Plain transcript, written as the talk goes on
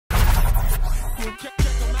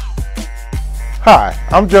Hi,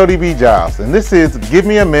 I'm Jody B. Giles, and this is Give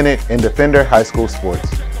Me a Minute in Defender High School Sports.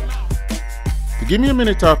 The Give Me a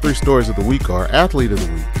Minute top 3 stories of the week are Athlete of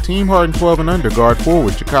the Week, Team Harden 12 and under guard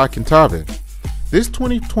forward Jachai Cantave. This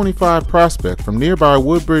 2025 prospect from nearby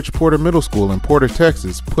Woodbridge Porter Middle School in Porter,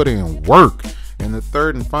 Texas, put in work in the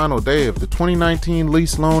third and final day of the 2019 Lee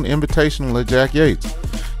Sloan Invitational at Jack Yates.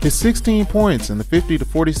 His 16 points in the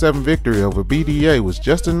 50-47 victory over BDA was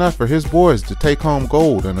just enough for his boys to take home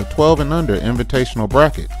gold in a 12 and under invitational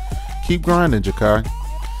bracket. Keep grinding, Jachai.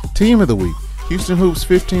 Team of the Week, Houston Hoops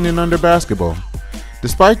 15 and under basketball.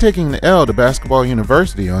 Despite taking the L to Basketball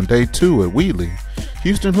University on day 2 at Wheatley,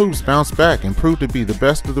 Houston Hoops bounced back and proved to be the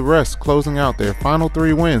best of the rest, closing out their final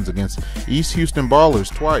 3 wins against East Houston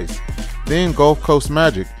Ballers twice, then Gulf Coast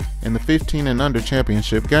Magic in the 15 and under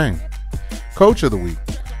championship game. Coach of the Week,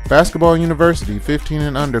 Basketball University 15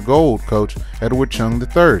 and under gold coach Edward Chung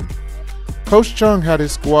III. Coach Chung had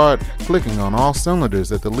his squad clicking on all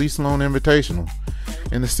cylinders at the Lee Sloan Invitational.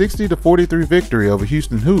 In the 60-43 victory over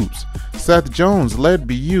Houston Hoops, Seth Jones led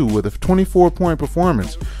BU with a 24-point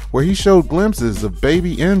performance where he showed glimpses of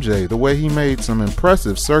baby MJ the way he made some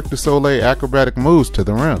impressive Cirque du Soleil acrobatic moves to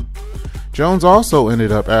the rim. Jones also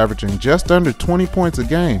ended up averaging just under 20 points a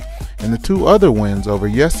game in the 2 other wins over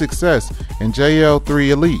Yes Success and JL3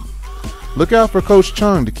 Elite. Look out for Coach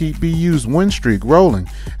Chung to keep BU's win streak rolling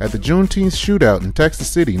at the Juneteenth shootout in Texas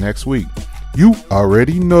City next week. You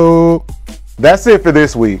already know. That's it for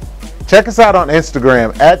this week. Check us out on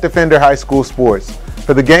Instagram at Defender High School Sports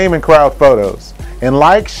for the game and crowd photos. And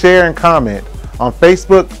like, share, and comment on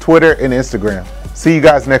Facebook, Twitter, and Instagram. See you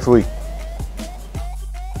guys next week.